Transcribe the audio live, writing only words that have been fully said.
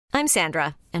I'm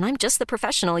Sandra, and I'm just the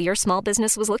professional your small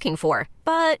business was looking for.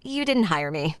 But you didn't hire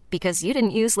me because you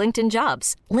didn't use LinkedIn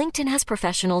Jobs. LinkedIn has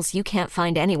professionals you can't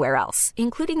find anywhere else,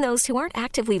 including those who aren't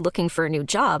actively looking for a new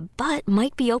job, but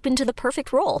might be open to the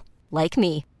perfect role, like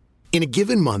me. In a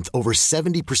given month, over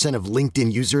 70% of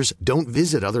LinkedIn users don't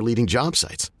visit other leading job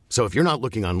sites. So if you're not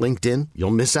looking on LinkedIn,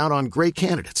 you'll miss out on great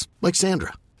candidates like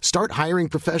Sandra. Start hiring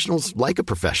professionals like a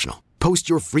professional. Post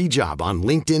your free job on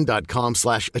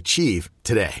linkedin.com/achieve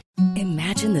today.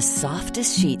 Imagine the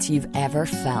softest sheets you've ever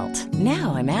felt.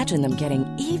 Now imagine them getting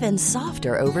even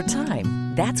softer over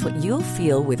time. That's what you'll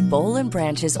feel with Boll &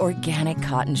 Branch's organic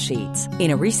cotton sheets.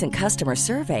 In a recent customer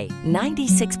survey,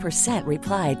 96%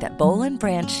 replied that Boll &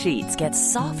 Branch sheets get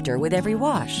softer with every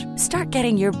wash. Start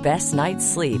getting your best night's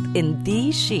sleep in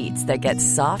these sheets that get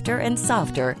softer and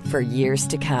softer for years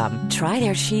to come. Try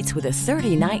their sheets with a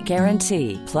 30-night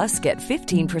guarantee. Plus, get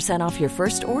 15% off your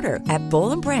first order at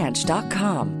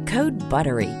bollandbranch.com. Code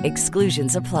BUTTERY.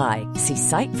 Exclusions apply. See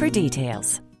site for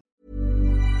details.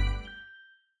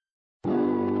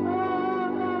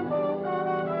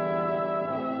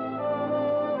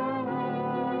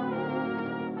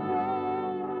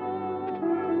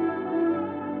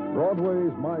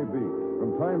 Broadway's My Beat,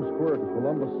 from Times Square to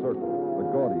Columbus Circle, the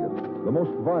gaudiest, the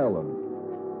most violent,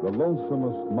 the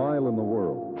lonesomest mile in the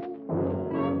world.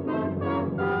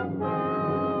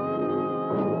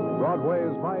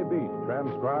 Broadway's My Beat,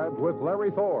 transcribed with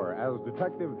Larry Thor as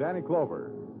Detective Danny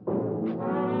Clover.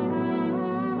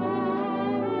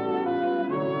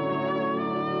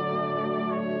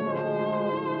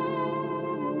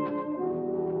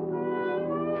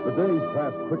 The days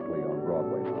pass quickly on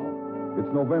Broadway now.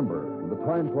 It's November, and the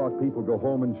time clock people go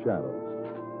home in shadows.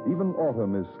 Even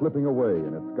autumn is slipping away,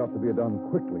 and it's got to be done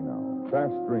quickly now.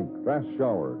 Fast drink, fast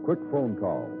shower, quick phone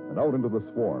call, and out into the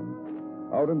swarm.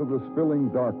 Out into the spilling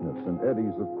darkness and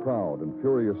eddies of crowd and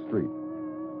furious street.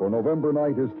 For November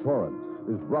night is torrents,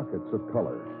 is rockets of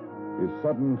color, is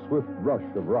sudden, swift rush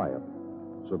of riot.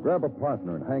 So grab a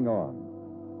partner and hang on.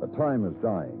 The time is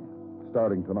dying,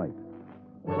 starting tonight.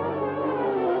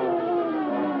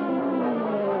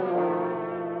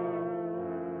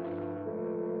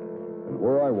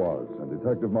 Where I was, and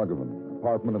Detective Muggavan,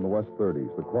 apartment in the West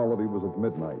 30s, the quality was of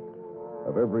midnight,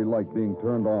 of every light being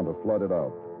turned on to flood it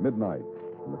out. Midnight,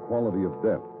 and the quality of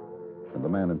death, and the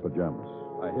man in pajamas.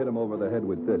 I hit him over the head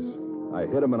with this. I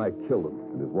hit him and I killed him.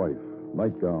 And his wife,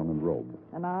 nightgown and robe.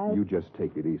 And I... You just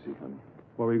take it easy, honey.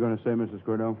 What were you going to say, Mrs.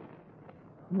 Cordell?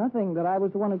 Nothing, that I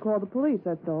was the one who called the police,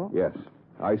 that's all. Yes.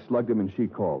 I slugged him and she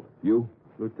called. You?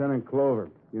 Lieutenant Clover.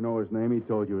 You know his name? He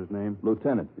told you his name.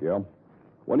 Lieutenant. Yeah?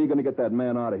 When are you going to get that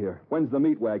man out of here? When's the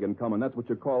meat wagon coming? That's what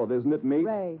you call it, isn't it, meat?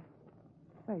 Ray,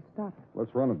 stop it.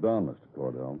 Let's run it down, Mr.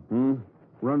 Cordell.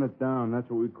 Run it down. That's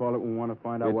what we call it when we want to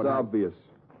find out It's what... obvious.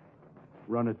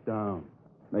 Run it down.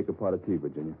 Make a pot of tea,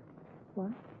 Virginia. What?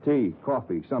 Tea,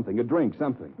 coffee, something. A drink,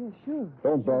 something. Yeah, sure.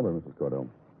 Don't bother, Mrs. Cordell.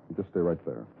 You just stay right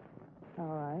there.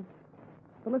 All right.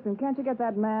 But listen, can't you get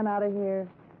that man out of here?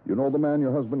 You know the man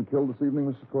your husband killed this evening,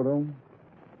 Mrs. Cordell?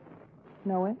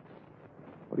 Know it?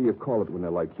 What do you call it when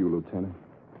they're like you, Lieutenant?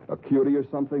 A cutie or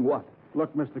something? What?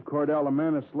 Look, Mr. Cordell, a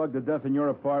man is slugged to death in your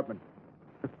apartment.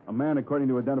 A man, according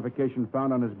to identification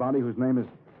found on his body, whose name is...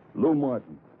 Lou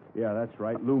Martin. Yeah, that's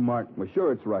right, Lou Martin. Well,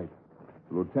 sure it's right.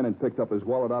 The lieutenant picked up his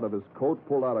wallet out of his coat,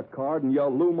 pulled out a card, and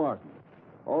yelled Lou Martin.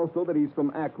 Also that he's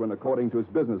from Akron, according to his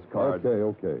business card.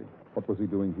 Okay. What was he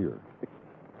doing here?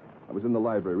 I was in the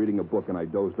library reading a book, and I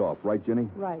dozed off. Right, Ginny?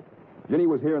 Right. Ginny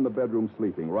was here in the bedroom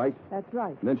sleeping, right? That's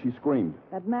right. And then she screamed.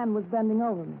 That man was bending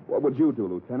over me. What would you do,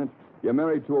 Lieutenant? You're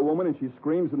married to a woman, and she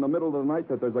screams in the middle of the night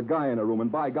that there's a guy in her room,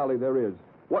 and by golly, there is.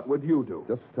 What would you do?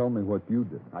 Just tell me what you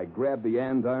did. I grabbed the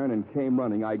andiron and came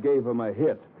running. I gave him a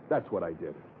hit. That's what I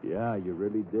did. Yeah, you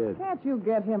really did. Can't you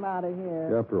get him out of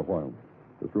here? After a while.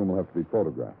 This room will have to be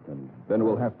photographed, and... Then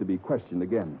we'll have to be questioned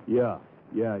again. Yeah,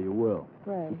 you will.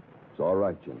 Ray, It's all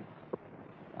right, Ginny.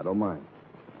 I don't mind.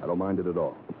 I don't mind it at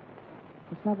all.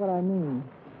 it's not what I mean.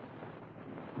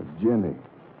 But Ginny,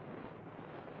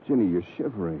 you're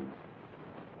shivering.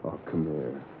 Oh, come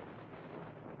here.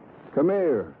 Come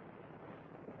here.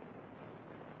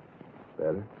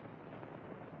 Better?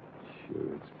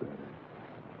 Sure, it's better.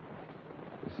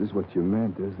 This is what you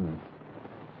meant, isn't it?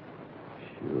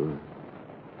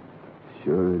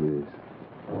 Sure it is.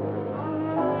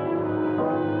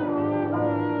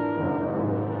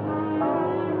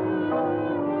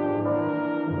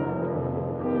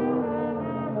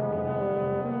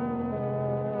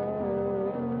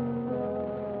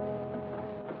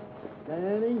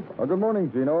 Danny? Good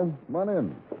morning, Gino. Come on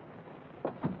in.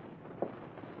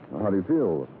 Now, how do you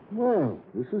feel? Well,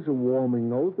 this is a warming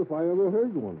note if I ever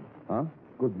heard one. Huh?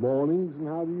 good mornings and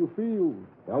how do you feel?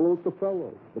 Fellow to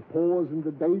fellow. The pause in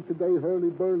the day-to-day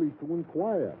hurly-burly to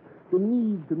inquire. The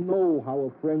need to know how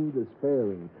a friend is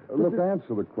faring. Look,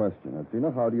 answer the question,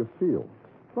 Tina. How do you feel?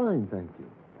 Fine, thank you.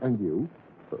 And you?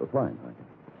 Fine, thank you.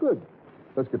 Good.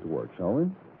 Let's get to work, shall we?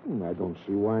 I don't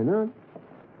see why not.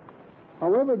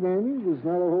 However, Danny, there's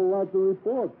not a whole lot to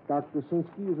report. Dr.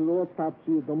 Sinsky is at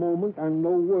autopsy at the moment, and no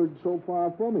word so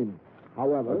far from him.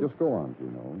 However... Just go on,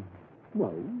 Gino.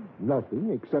 Well,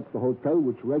 nothing, except the hotel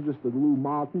which registered Lou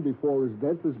Martin before his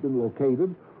death has been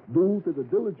located due to the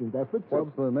diligent efforts of...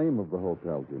 What's the name of the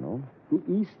hotel, Gino? The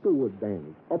Easterwood,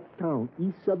 Danny. Uptown,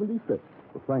 East 75th.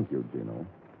 Well, thank you, Gino.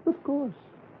 Of course.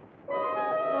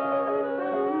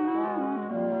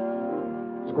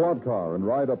 Squad car and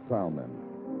ride uptown, then.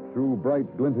 Through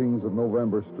bright glintings of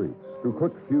November streets, through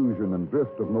quick fusion and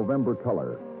drift of November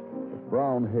color, with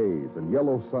brown haze and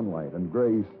yellow sunlight and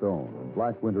gray stone and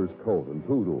black winter's coat and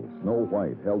poodle, snow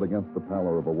white, held against the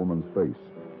pallor of a woman's face,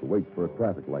 who waits for a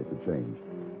traffic light to change.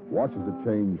 Watches it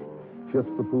change,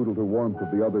 shifts the poodle to warmth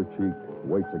of the other cheek,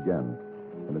 waits again,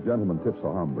 and the gentleman tips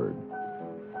a Homburg.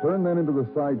 Turn then into the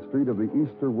side street of the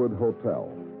Easterwood Hotel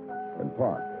and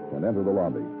park and enter the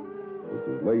lobby. With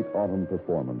the late autumn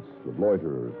performance of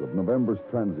loiterers, of November's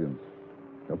transients,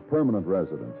 of permanent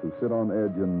residents who sit on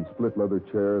edge in split leather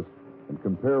chairs and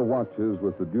compare watches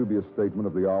with the dubious statement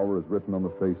of the hour as written on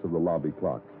the face of the lobby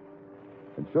clock.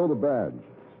 And show the badge,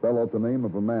 spell out the name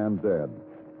of a man dead,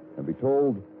 and be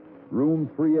told, room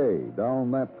 3A,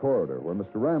 down that corridor where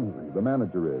Mr. Ramsey, the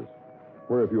manager, is.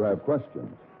 Where, if you have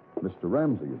questions, Mr.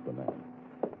 Ramsey is the man.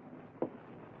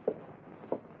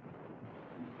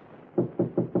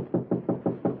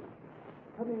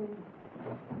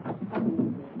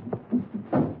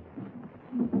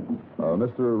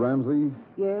 Mr. Ramsey?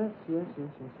 Yes.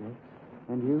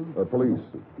 And you? Police.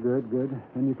 Good.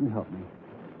 Then you can help me.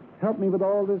 Help me with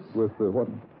all this... With what?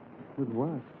 With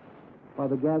what? By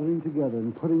the gathering together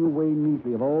and putting away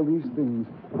neatly of all these things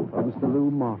are Mr. Lou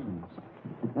Martin's.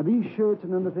 Now, these shirts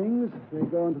and other things, they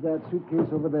go into that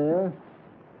suitcase over there.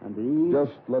 And these...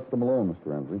 Just let them alone,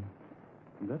 Mr. Ramsey.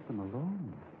 Let them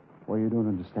alone? Well, you don't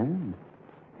understand.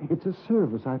 It's a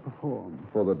service I perform.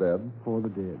 For the dead? For the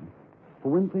dead. For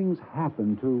when things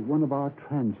happen to one of our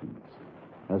transients,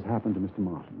 as happened to Mr.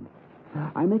 Martin,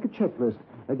 I make a checklist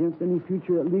against any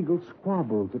future legal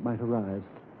squabbles that might arise.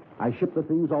 I ship the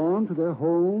things on to their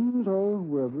homes or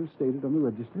wherever is stated on the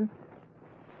register.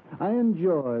 I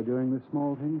enjoy doing this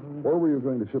small thing for them. Where were you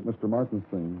going to ship Mr. Martin's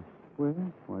things? Where?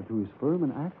 Why, to his firm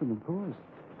in Akron, of course.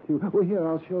 Well, here,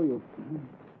 I'll show you.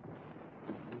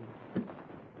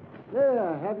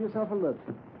 There, have yourself a look.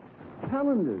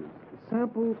 Calendars.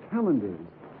 Sample calendars,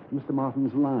 Mr.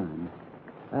 Martin's line.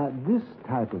 This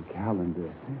type of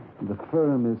calendar, the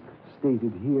firm is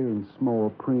stated here in small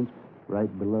print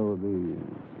right below the...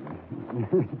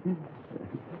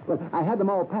 Well, I had them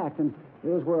all packed, and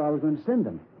there's where I was going to send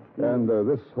them. And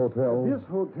this hotel? This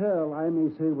hotel, I may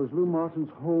say, was Lou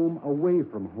Martin's home away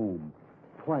from home,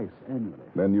 twice annually.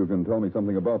 Then you can tell me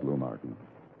something about Lou Martin.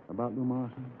 About Lou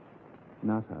Martin?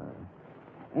 Not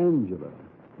I. Angela,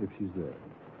 if she's there.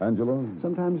 Angela?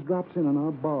 Sometimes drops in on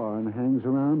our bar and hangs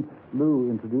around. Lou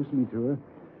introduced me to her.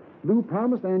 Lou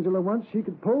promised Angela once she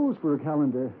could pose for a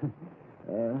calendar.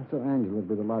 So Angela would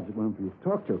be the logical one for you to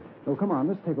talk to. So come on,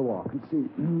 let's take a walk and see.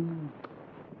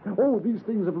 Oh, these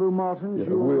things of Lou Martin's.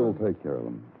 Yeah, we'll take care of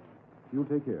them. You'll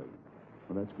take care of them.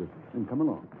 Well, that's good. Then come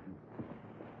along.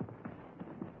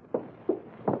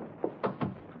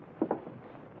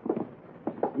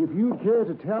 If you'd care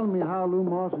to tell me how Lou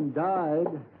Martin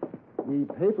died... The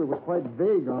paper was quite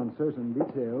vague on certain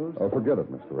details. Oh, forget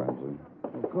it, Mr. Ramsey.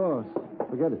 Of course.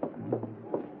 Forget it.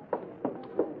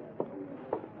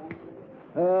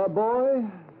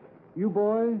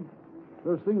 Boy,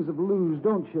 those things of Lou's,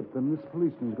 don't ship them. This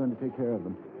policeman's going to take care of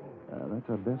them. That's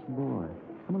our best boy.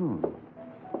 Come along.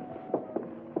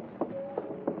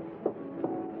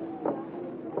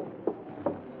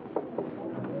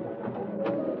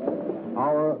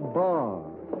 Our bar.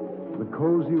 The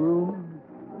cozy room.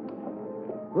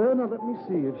 Well, now, let me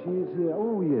see if she's...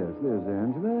 oh, yes, there's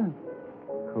Angela.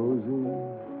 Cozy,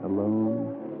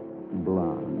 alone,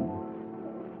 blonde.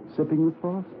 Sipping with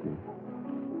Frosty.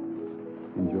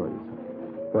 Enjoy yourself.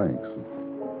 Thanks.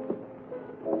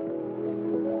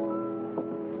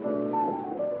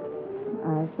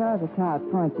 I saw the cop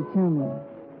point you to me.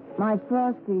 My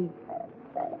Frosty...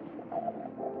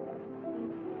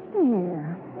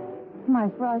 There. My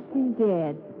Frosty's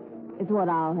dead. Is what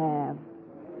I'll have.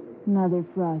 Another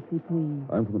Frosty, please.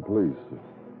 I'm from the police.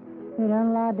 They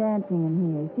don't allow dancing in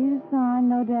here. See the sign?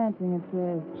 No dancing, it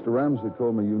says. Mr. Ramsey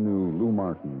told me you knew Lou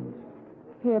Martin.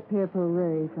 Hip, hip,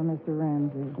 hooray for Mr.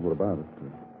 Ramsey. What about it?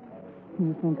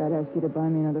 You think I'd ask you to buy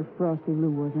me another Frosty?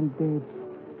 Lou wasn't dead.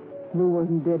 Lou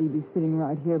wasn't dead, he'd be sitting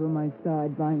right here by my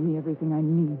side, buying me everything I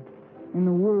need in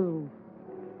the world.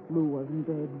 Lou wasn't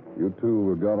dead. You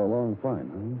two got along fine,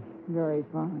 huh? Very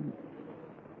fine.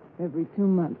 Every 2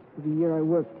 months for the year I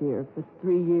worked here, for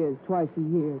 3 years, twice a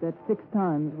year. That's 6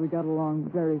 times we got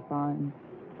along very fine.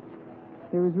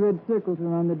 There was red circles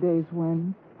around the days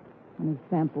when, on his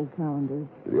sample calendar.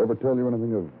 Did he ever tell you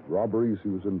anything of robberies he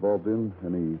was involved in?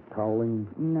 Any prowling?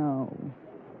 No.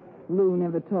 Lou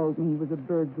never told me he was a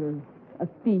burglar, a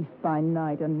thief by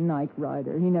night, a night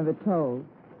rider. He never told.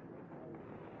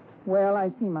 Well, I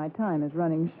see my time is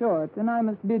running short, and I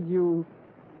must bid you...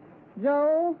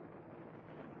 Joe,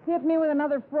 hit me with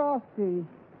another Frosty.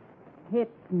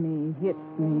 Hit me, hit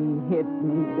me, hit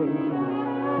me, baby.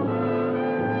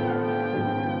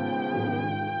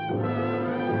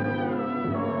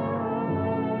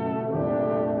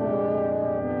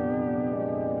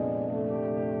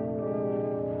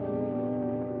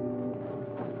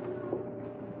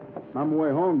 On my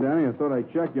way home, Danny, I thought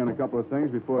I'd check you on a couple of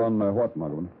things before... On what,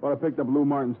 Muggavan? Well, I picked up Lou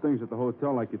Martin's things at the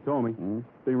hotel like you told me.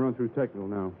 Being run through technical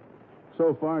now.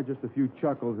 So far, just a few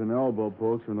chuckles and elbow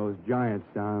pokes from those giants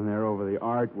down there over the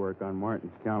artwork on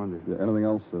Martin's calendar. Yeah, anything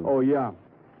else? Oh, yeah.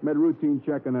 Made a routine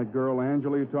check on that girl,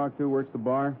 Angela, you talked to, works the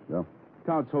bar. Yeah.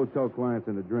 Counts hotel clients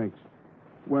and the drinks.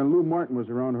 When Lou Martin was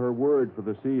around, her word for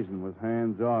the season was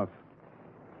hands off.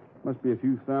 Must be a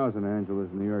few thousand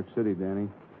Angelas in New York City, Danny.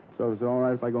 So is it all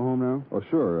right if I go home now? Oh,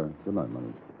 sure. Good night,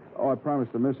 Leonard. Oh, I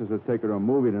promised the missus to take her to a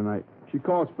movie tonight. She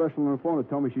called special on the phone to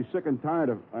tell me she's sick and tired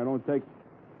of I don't take...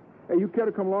 Hey, you care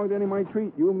to come along to any of my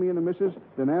treat? You, me, and the missus?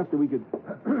 Then after we could...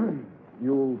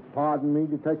 You'll pardon me,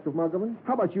 Detective Muggavan?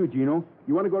 How about you, Gino?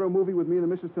 You want to go to a movie with me and the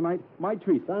missus tonight? My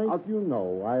treat. Thank you,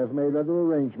 no. I have made other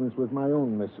arrangements with my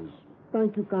own missus.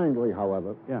 Thank you kindly,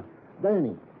 however. Yeah.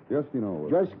 Danny. Yes, Dino.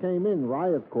 Just came in,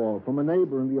 riot call from a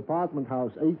neighbor in the apartment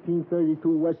house,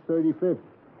 1832 West 35th.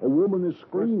 A woman is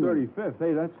screaming. West 35th,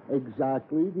 hey, that's...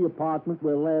 Exactly, the apartment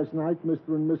where last night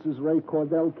Mr. and Mrs. Ray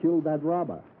Cordell killed that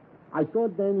robber. I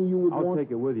thought, Danny, you would I'll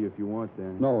take it with you if you want,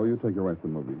 Danny. No, you take your right to the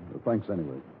movie. Thanks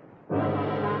anyway.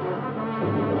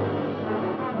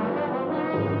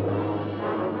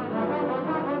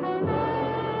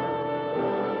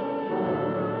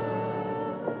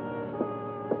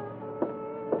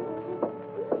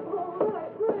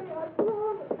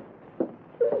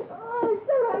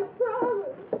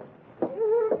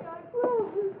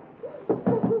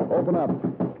 Open up.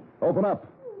 Open up.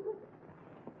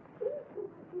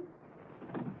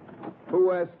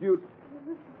 Who asked you?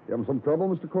 You having some trouble,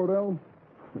 Mr. Cordell?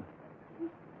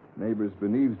 Neighbors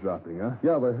been eavesdropping, huh?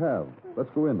 Yeah, they have. Let's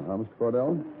go in, huh, Mr.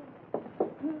 Cordell?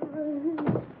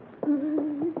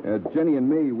 Jenny and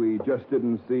me, we just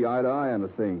didn't see eye to eye on the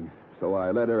thing, so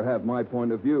I let her have my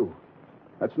point of view.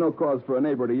 That's no cause for a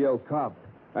neighbor to yell cop.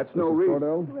 That's no reason.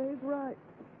 Cordell? Ray's right.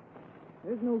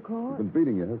 There's no cause. He's been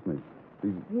beating you, hasn't he?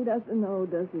 He doesn't know,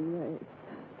 does he, Ray?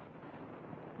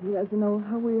 He doesn't know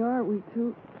how we are, we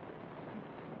two.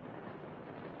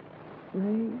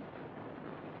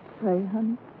 Ray,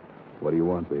 honey. What do you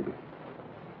want, baby?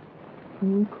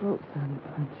 Can you close on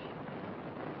Punch?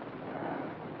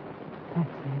 That's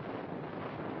it.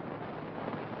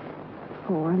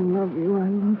 Oh, I love you, I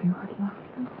love you, I love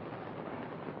you.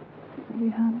 Baby,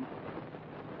 honey.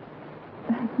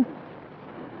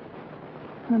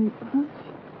 Honey, Punch.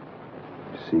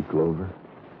 See, Clover?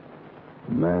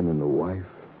 A man and a wife.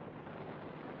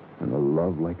 And a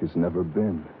love like it's never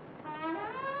been.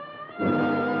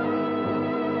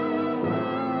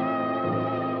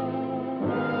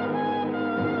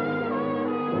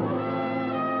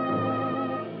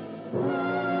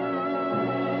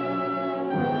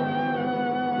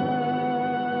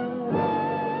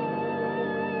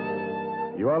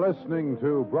 You are listening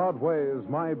to Broadway's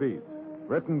My Beat,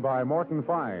 written by Morton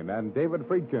Fine and David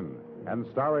Friedkin, and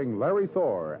starring Larry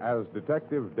Thor as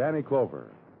Detective Danny Clover.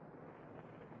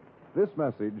 This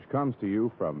message comes to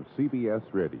you from CBS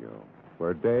Radio,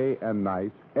 where day and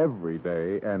night, every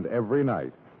day and every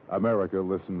night, America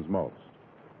listens most.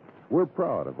 We're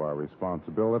proud of our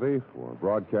responsibility for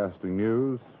broadcasting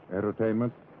news,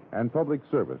 entertainment, and public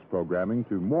service programming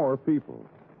to more people.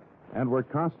 And we're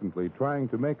constantly trying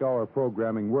to make our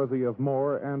programming worthy of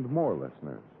more and more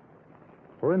listeners.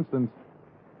 For instance,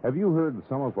 have you heard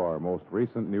some of our most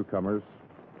recent newcomers,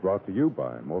 brought to you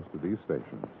by most of these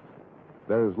stations?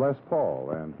 There's Les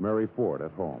Paul and Mary Ford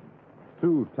at home,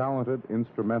 two talented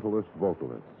instrumentalist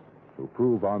vocalists who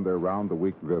prove on their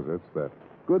round-the-week visits that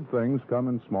good things come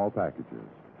in small packages.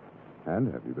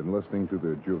 And have you been listening to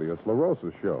the Julius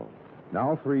LaRosa show?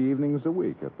 now 3 evenings a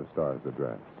week at the Star's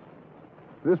address.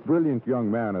 This brilliant young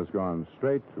man has gone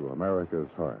straight to America's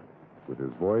heart with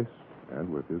his voice and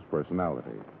with his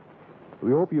personality.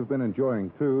 We hope you've been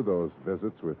enjoying, too, those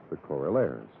visits with the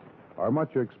Correlaires, our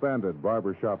much expanded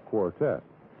barbershop quartet,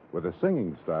 with a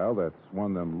singing style that's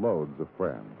won them loads of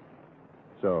friends.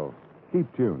 So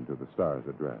keep tuned to the Star's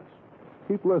address.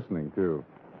 Keep listening to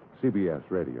CBS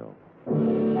Radio.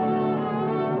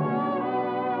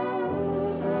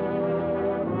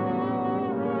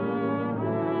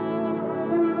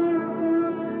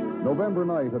 November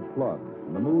night at flood,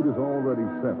 and the mood is already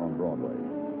set on Broadway.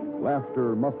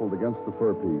 Laughter muffled against the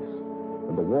fur piece,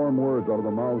 and the warm words out of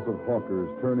the mouths of hawkers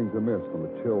turning to mist on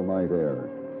the chill night air,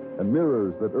 and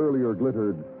mirrors that earlier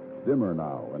glittered dimmer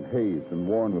now and hazed and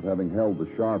worn with having held the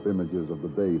sharp images of the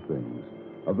day things,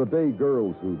 of the day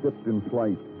girls who dipped in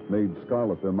flight, made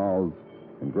scarlet their mouths,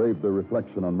 engraved their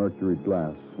reflection on mercuried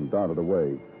glass, and darted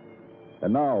away.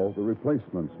 And now the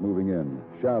replacements moving in,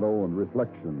 shadow and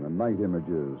reflection and night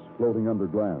images floating under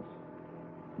glass.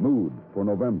 Mood for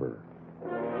November.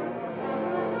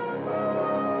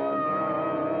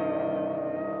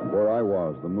 And where I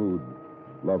was, the mood,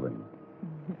 loving.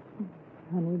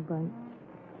 Honey bunch.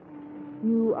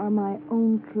 You are my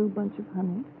own true bunch of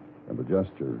honey. And the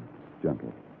gesture,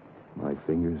 gentle. My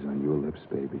fingers on your lips,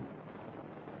 baby.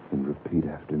 And repeat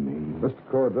after me. Mr.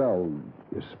 Cordell.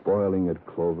 You're spoiling it,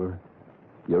 Clover.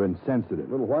 You're insensitive.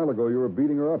 A little while ago, you were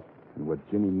beating her up. And what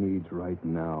Ginny needs right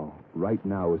now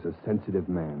is a sensitive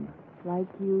man. Like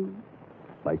you?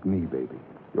 Like me, baby.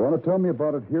 You want to tell me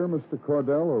about it here, Mr.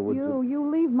 Cordell, or would you... You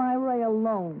leave my Ray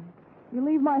alone. You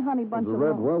leave my honey bunch alone.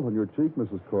 There's a red welt on your cheek,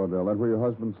 Mrs. Cordell. That where your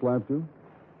husband slapped you?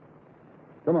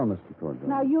 Come on, Mr. Cordell.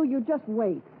 Now, you just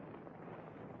wait.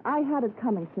 I had it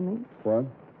coming to me. What?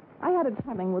 I had it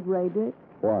coming what Ray did.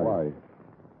 Why?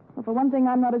 Well, for one thing,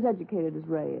 I'm not as educated as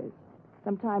Ray is.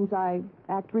 Sometimes I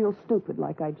act real stupid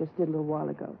like I just did a little while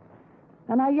ago.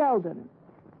 And I yelled at him.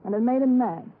 And it made him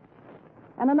mad.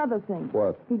 And another thing.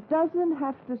 What? He doesn't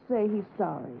have to say he's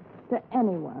sorry to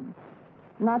anyone.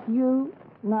 Not you,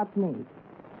 not me.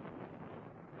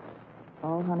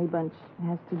 All Honey Bunch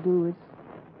has to do is...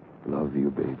 Love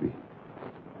you, baby.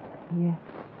 Yeah.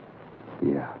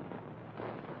 Yeah.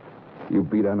 You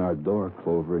beat on our door,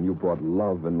 Clover, and you brought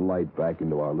love and light back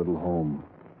into our little home.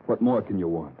 What more can you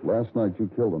want? Last night you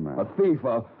killed a man. A thief,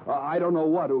 I don't know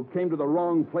what, who came to the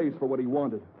wrong place for what he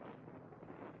wanted.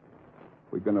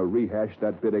 We gonna rehash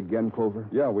that bit again, Clover?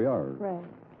 Yeah, we are. Ray.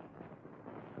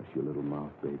 Hush your little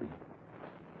mouth, baby.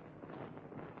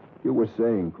 You were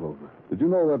saying, Clover. Did you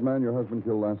know that man your husband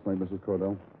killed last night, Mrs.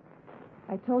 Cordell?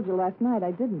 I told you last night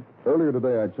I didn't. Earlier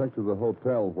today, I checked to the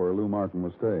hotel where Lou Martin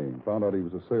was staying. Found out he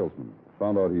was a salesman.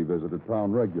 Found out he visited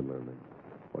town regularly.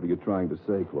 What are you trying to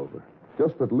say, Clover?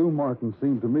 Just that Lou Martin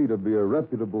seemed to me to be a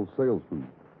reputable salesman.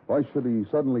 Why should he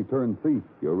suddenly turn thief?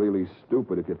 You're really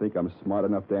stupid if you think I'm smart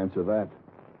enough to answer that.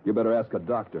 You better ask a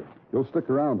doctor. You'll stick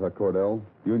around, huh, Cordell?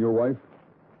 You and your wife?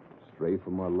 Stray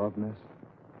from our love nest?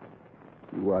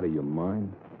 You out of your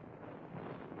mind?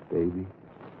 Baby,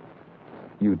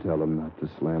 you tell him not to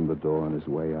slam the door on his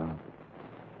way out.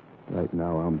 Right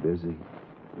now, I'm busy.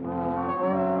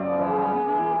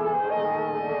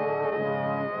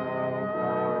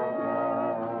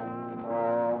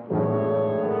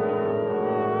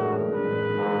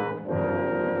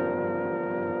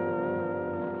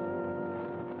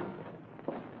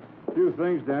 Few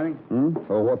things, Danny.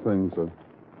 Oh, what things, sir?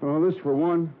 Well, this for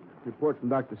one. Report from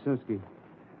Dr. Sinsky.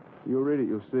 You'll read it,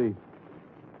 you'll see.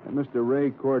 And Mr. Ray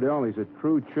Cordell, he's a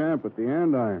true champ at the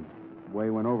andiron. The way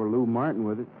he went over Lou Martin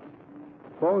with it.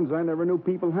 Phones I never knew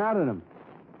people had in them.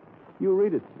 You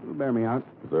read it. It'll bear me out.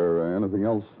 Is there anything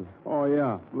else? Oh,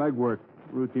 yeah. Legwork.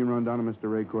 Routine rundown of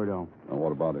Mr. Ray Cordell.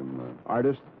 What about him?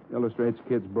 Artist. Illustrates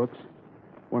kids' books.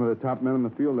 One of the top men in the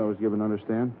field, I was given to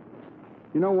understand.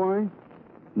 You know why?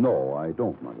 No, I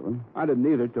don't, Muggavan. I didn't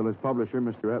either till his publisher,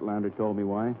 Mr. Etlander, told me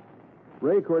why.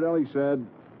 Ray Cordell, he said...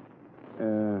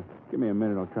 give me a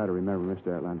minute. I'll try to remember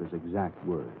Mr. Etlander's exact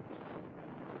words.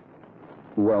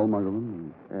 Well,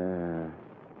 Muggavan?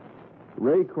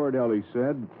 Ray Cordell, he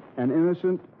said, an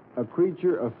innocent, a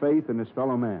creature of faith in his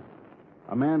fellow man.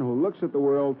 A man who looks at the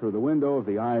world through the window of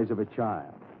the eyes of a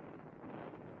child.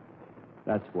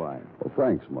 That's why. Well,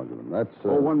 thanks, Muggavan. That's...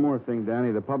 Oh, one more thing,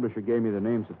 Danny. The publisher gave me the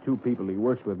names of two people he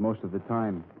works with most of the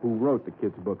time who wrote the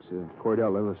kids' books.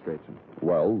 Cordell illustrates them.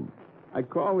 Well? I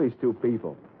call these two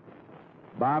people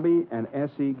Bobby and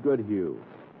Essie Goodhue.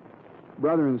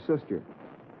 Brother and sister.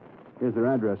 Here's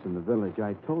their address in the village.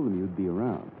 I told them you'd be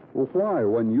around. Well, why?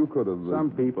 When you could have...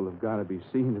 Some people have got to be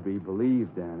seen to be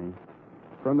believed, Danny.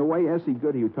 From the way Essie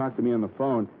Goodhue talked to me on the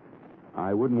phone,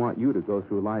 I wouldn't want you to go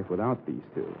through life without these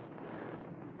two.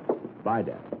 Bye,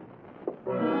 Dad.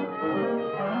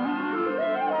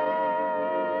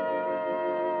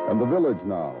 And the village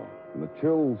now, in the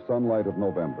chill sunlight of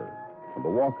November, and the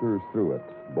walkers through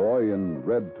it, boy in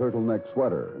red turtleneck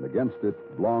sweater, and against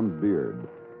it, blonde beard.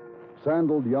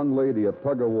 Sandaled young lady at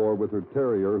tug-of-war with her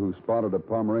terrier who spotted a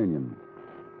Pomeranian.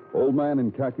 Old man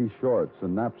in khaki shorts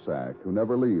and knapsack who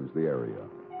never leaves the area.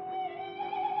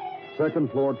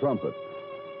 Second floor trumpet.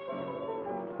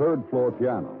 Third floor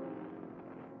piano.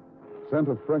 Scent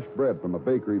of fresh bread from a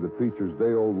bakery that features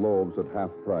day-old loaves at half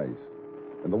price.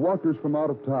 And the walkers from out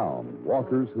of town,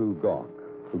 walkers who gawk,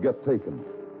 who get taken,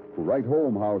 who write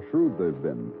home how shrewd they've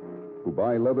been, who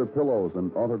buy leather pillows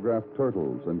and autographed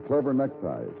turtles and clever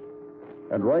neckties,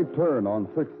 and right turn on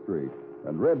 6th Street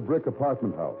and red brick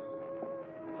apartment house.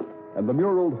 And the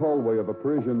muraled hallway of a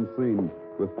Parisian scene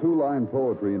with two-line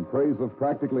poetry in praise of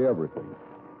practically everything.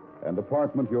 And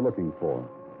apartment you're looking for.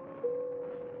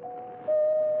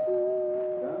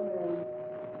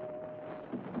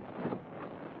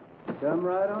 Come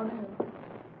right on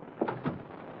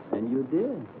in. And you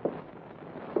did.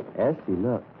 Essie,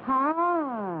 look.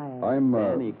 Hi. I'm,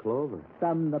 Danny Clover.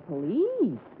 From the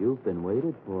police. You've been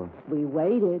waited for. We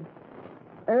waited.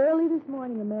 Early this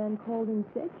morning, a man called and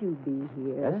said you'd be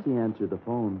here. Essie answered the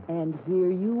phone. And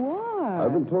here you are.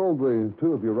 I've been told the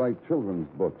two of you write children's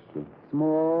books.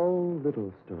 Small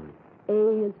little story.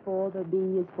 A is for the, B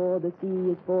is for the, C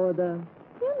is for the,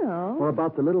 you know. Or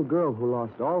about the little girl who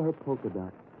lost all her polka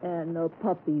dots. And the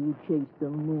puppy who chased the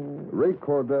moon. Ray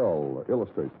Cordell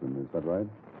illustrates them, is that right?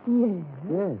 Yes.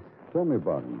 Yes. Tell me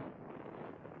about him.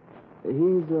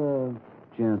 He's a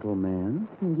gentleman.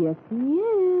 Yes, he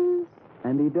is.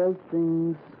 And he does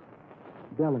things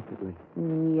delicately.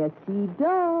 Yes, he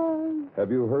does.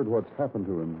 Have you heard what's happened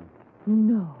to him?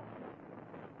 No.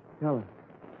 Tell us.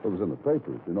 It was in the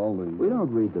papers, in all the... We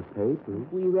don't read the papers.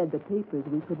 We read the papers.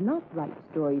 We could not write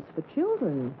stories for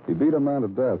children. He beat a man to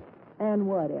death. And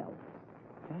what else?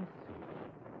 Essie.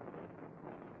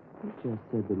 You just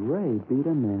said that Ray beat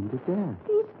a man to death.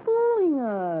 He's fooling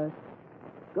us.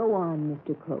 Go on,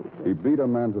 Mr. Clover. He beat a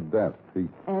man to death.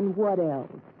 And what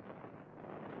else?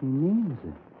 He means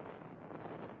it.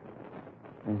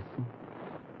 Essie,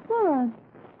 What?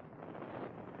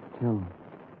 tell him.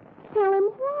 Tell him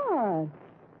what?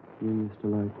 You used to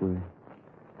like Ray.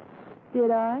 Did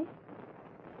I?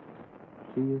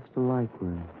 She used to like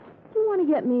Ray. Do you want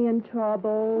to get me in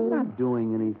trouble? I'm not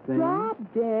doing anything. Drop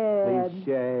dead.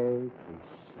 Cliche.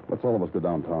 Let's all of us go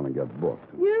downtown and get booked.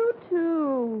 You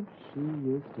too. She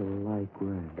used to like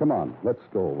Ray. Come on, let's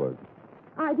go.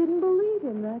 I didn't believe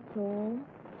him, that's all.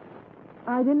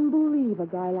 I didn't believe a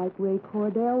guy like Ray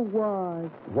Cordell was.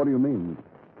 What do you mean?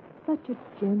 Such a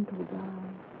gentle guy.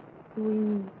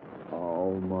 Sweet.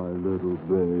 Oh, my little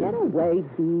babe. Get away,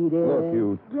 beat it. Look,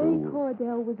 you two. Ray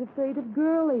Cordell was afraid of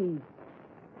girlies.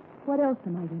 What else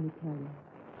am I going to tell you?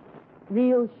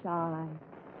 Real shy.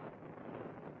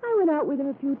 I went out with him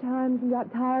a few times and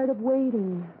got tired of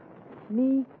waiting.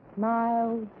 Meek,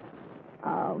 mild.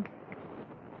 Oh,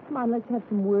 come on, let's have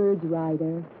some words,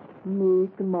 Ryder. Meek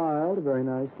and mild, very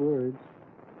nice words.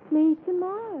 Meek and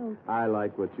mild. I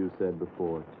like what you said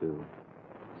before, too.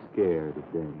 Scared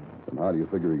of Dane. And how do you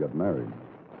figure he got married?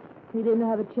 He didn't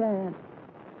have a chance.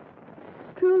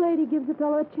 True lady gives a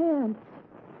fellow a chance.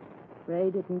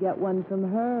 Ray didn't get one from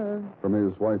her. From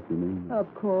his wife, you mean?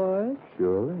 Of course.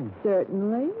 Surely.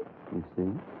 Certainly. You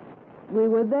see? We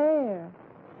were there.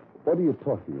 What are you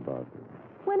talking about?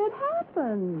 When it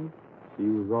happened. She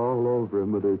was all over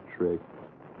him with her trick.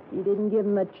 She didn't give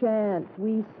him a chance.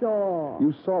 We saw.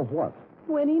 You saw what?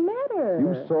 When he met her.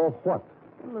 You saw what?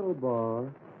 A little bar.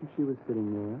 And she was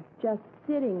sitting there. Just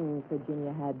sitting,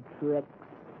 Virginia had tricks.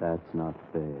 That's not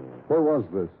fair. Where was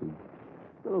this?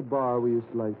 Little bar we used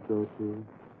to like to go to.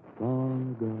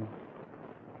 Long ago.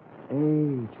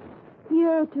 Ages. A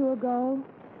year or two ago.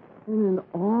 In an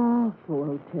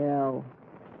awful hotel.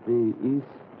 The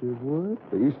Easterwood?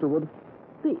 The Easterwood?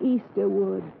 The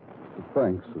Easterwood.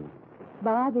 Thanks.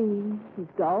 Bobby, he's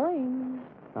going.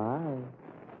 Aye.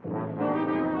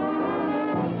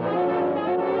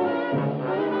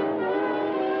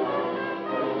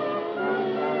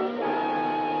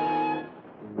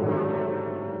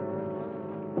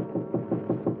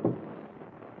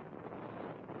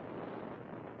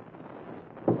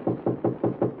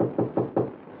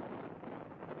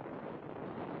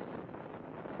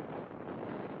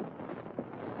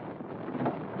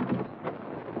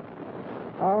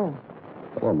 Oh,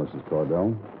 Hello, Mrs.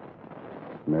 Cordell.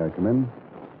 May I come in?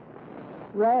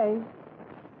 Ray.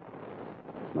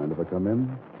 Mind if I come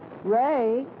in?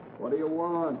 Ray. What do you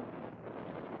want?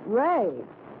 Ray.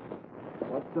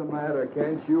 What's the matter?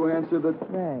 Can't you answer the...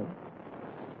 Ray.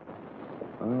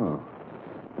 Oh.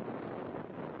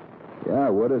 Yeah,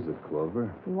 what is it,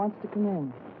 Clover? He wants to come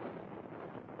in.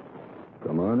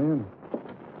 Come on in.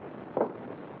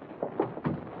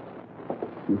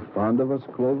 You fond of us,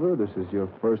 Clover? This is your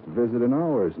first visit in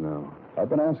hours now. I've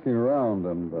been asking around,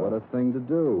 and... What a thing to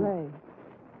do. Ray.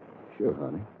 Sure,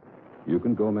 honey. You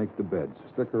can go make the beds.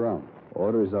 Stick around.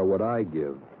 Orders are what I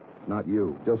give, not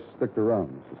you. Just stick around,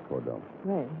 Mrs. Cordell.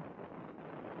 Ray.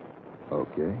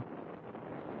 Okay.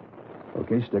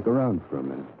 Okay, stick around for a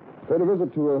minute. Paid a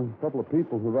visit to a couple of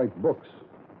people who write books.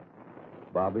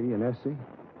 Bobby and Essie?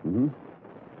 Mm-hmm.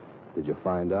 Did you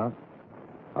find out?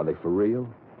 Are they for real?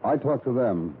 I talked to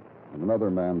them, and another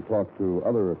man talked to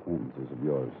other acquaintances of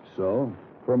yours. So?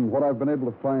 From what I've been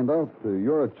able to find out,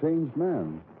 you're a changed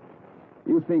man.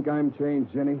 You think I'm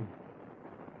changed, Jenny?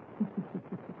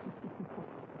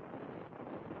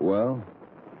 Well?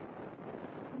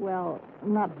 Well,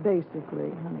 not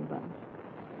basically, honey bunch.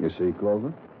 You see,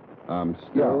 Clover? I'm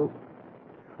still...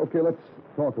 Yeah. Okay, let's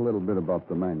talk a little bit about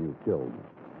the man you killed.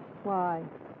 Why?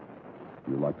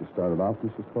 You'd like to start it off,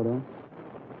 Mrs. Cordell?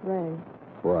 Ray.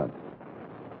 What?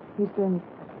 He's been...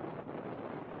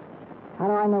 How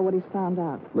do I know what he's found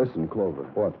out? Listen, Clover.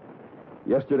 What?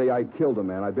 Yesterday I killed a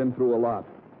man. I've been through a lot.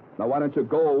 Now, why don't you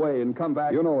go away and come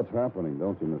back? You know what's happening,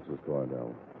 don't you, Mrs.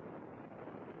 Cordell?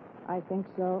 I think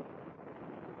so.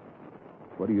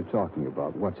 What are you talking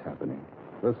about? What's happening?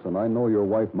 Listen, I know your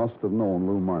wife must have known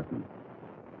Lou Martin.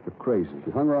 You're crazy.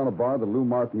 She hung around a bar that Lou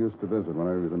Martin used to visit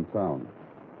whenever he was in town.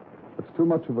 It's too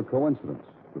much of a coincidence,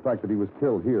 the fact that he was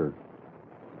killed here.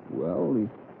 Well, he...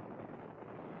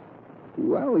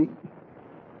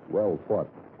 Well, what?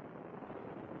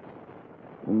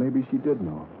 Well, maybe she did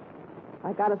know.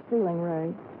 I got a feeling,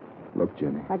 Ray. Look,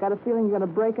 Jenny. I got a feeling you're going to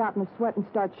break out in a sweat and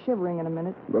start shivering in a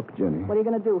minute. Look, Jenny. What are you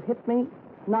going to do, hit me?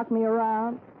 Knock me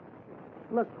around?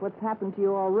 Look, what's happened to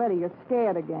you already. You're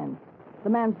scared again. The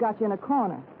man's got you in a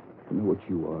corner. You know what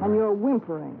you are. And you're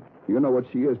whimpering. You know what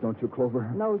she is, don't you,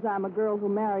 Clover? Knows I'm a girl who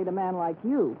married a man like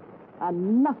you. A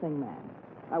nothing man.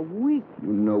 A weak...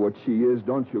 You know what she is,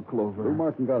 don't you, Clover? Lou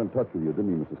Martin got in touch with you,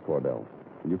 didn't he, Mrs. Cordell?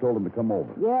 And you told him to come over.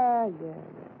 Yeah.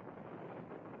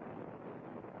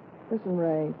 Listen,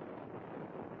 Ray.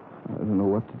 I don't know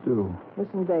what to do.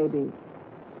 Listen, baby.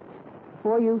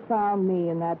 Before you found me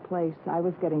in that place, I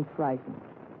was getting frightened.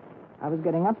 I was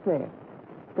getting up there.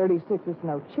 36 is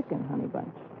no chicken, honey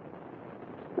bunch.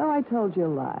 So I told you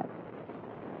lies.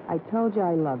 I told you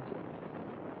I loved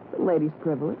you. The lady's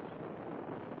privilege.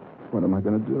 What am I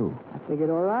going to do? I figured,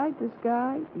 all right, this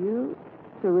guy, you,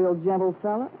 it's a real gentle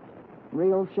fella.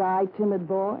 Real shy, timid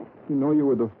boy. You know you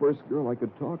were the first girl I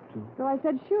could talk to. So I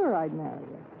said, sure, I'd marry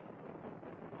you.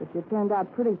 But you turned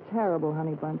out pretty terrible,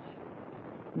 honey bunch.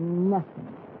 Nothing.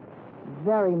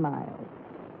 Very mild.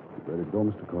 You ready to go,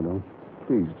 Mr. Cordell?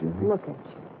 Please, Jenny. Look at you.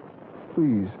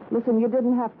 Please. Listen, you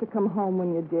didn't have to come home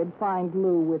when you did, find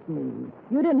Lou with me.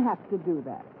 You didn't have to do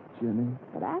that. Jenny.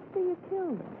 But after you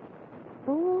killed him,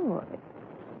 boy,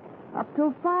 up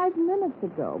till 5 minutes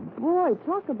ago, boy,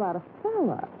 talk about a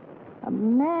fella. A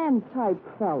man-type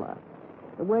fella.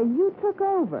 The way you took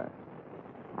over.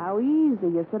 How easy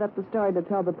you set up the story to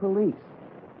tell the police.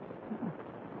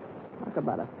 Talk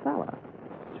about a fella.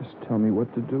 Just tell me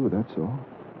what to do, that's all.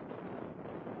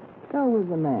 Go with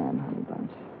the man, honey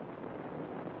bunch.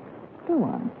 Go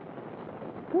on.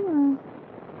 Go on.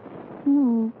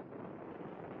 Move.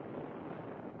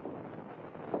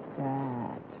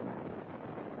 That's right.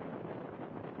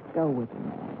 Go with the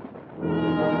man.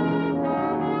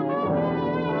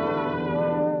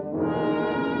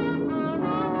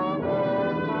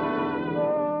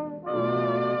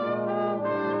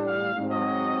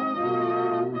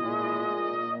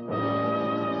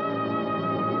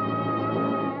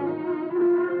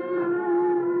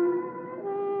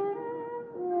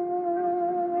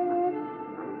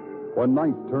 When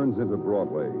night turns into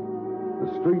Broadway, the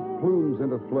street plumes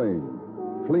into flame,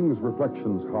 flings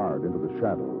reflections hard into the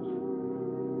shadows.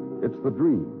 It's the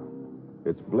dream.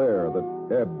 It's Blair that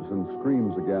ebbs and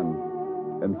screams again,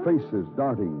 and faces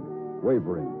darting,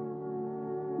 wavering,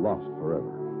 lost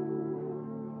forever.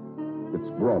 It's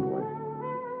Broadway.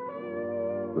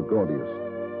 The gaudiest,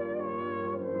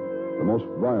 the most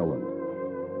violent,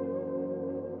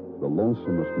 the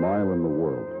lonesomest mile in the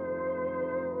world.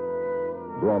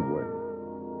 Broadway.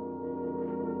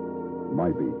 My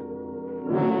beat.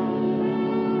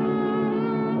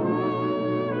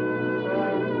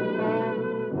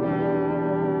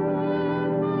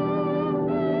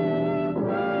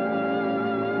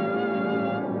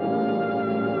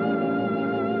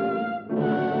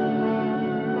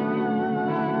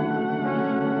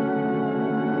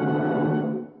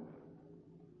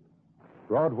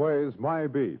 Broadway's My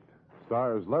Beat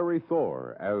stars Larry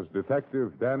Thor as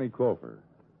Detective Danny Clover,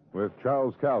 with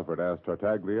Charles Calvert as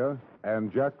Tartaglia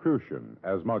and Jack Crucian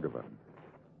as Muggavan.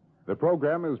 The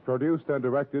program is produced and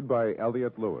directed by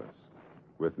Elliott Lewis,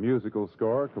 with musical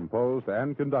score composed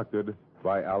and conducted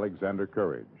by Alexander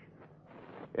Courage.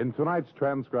 In tonight's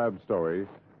transcribed story,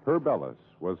 Herb Ellis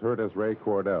was heard as Ray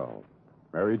Cordell,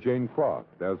 Mary Jane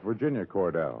Croft as Virginia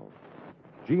Cordell,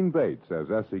 Gene Bates as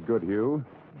Essie Goodhue,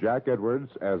 Jack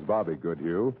Edwards as Bobby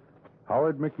Goodhue,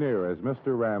 Howard McNear as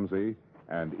Mr. Ramsey,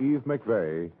 and Eve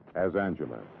McVeigh as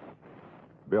Angela.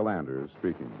 Bill Anders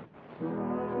speaking.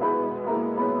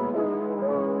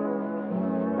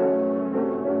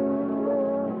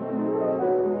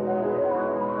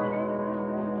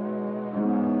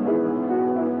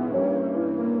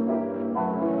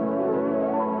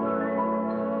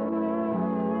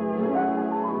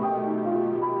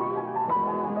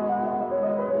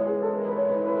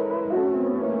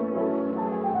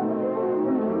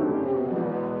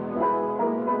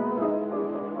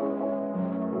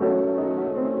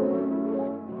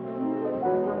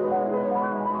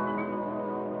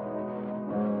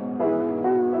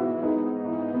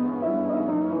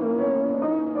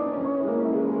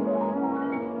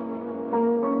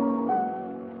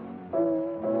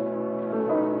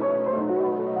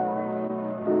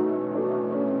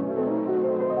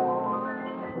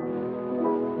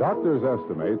 Doctors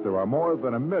estimate there are more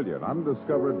than 1 million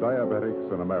undiscovered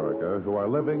diabetics in America who are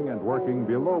living and working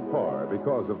below par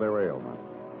because of their ailment.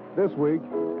 This week,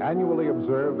 annually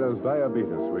observed as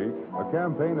Diabetes Week, a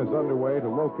campaign is underway to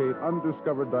locate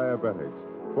undiscovered diabetics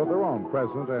for their own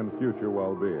present and future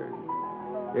well-being.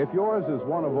 If yours is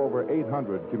one of over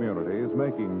 800 communities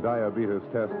making diabetes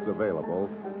tests available,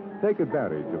 take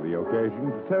advantage of the occasion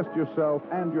to test yourself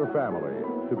and your family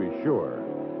to be sure.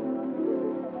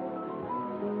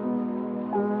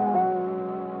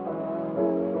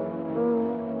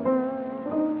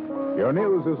 Your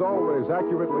news is always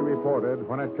accurately reported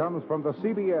when it comes from the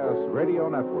CBS Radio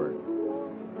Network.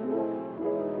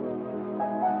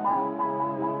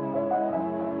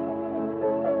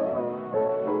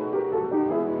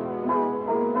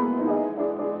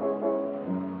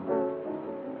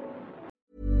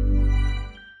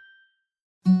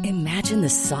 Imagine the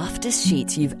softest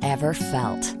sheets you've ever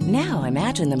felt. Now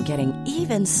imagine them getting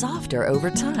even softer over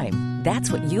time.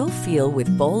 That's what you'll feel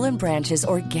with Boll & Branch's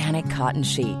organic cotton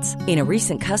sheets. In a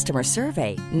recent customer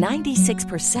survey,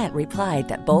 96% replied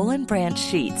that Boll & Branch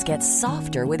sheets get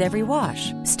softer with every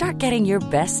wash. Start getting your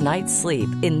best night's sleep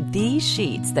in these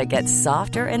sheets that get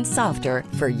softer and softer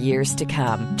for years to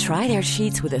come. Try their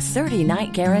sheets with a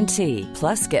 30-night guarantee.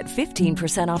 Plus, get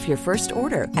 15% off your first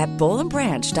order at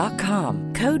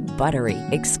bollandbranch.com. Code BUTTERY.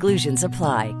 Exclusions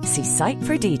apply. See site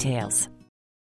for details.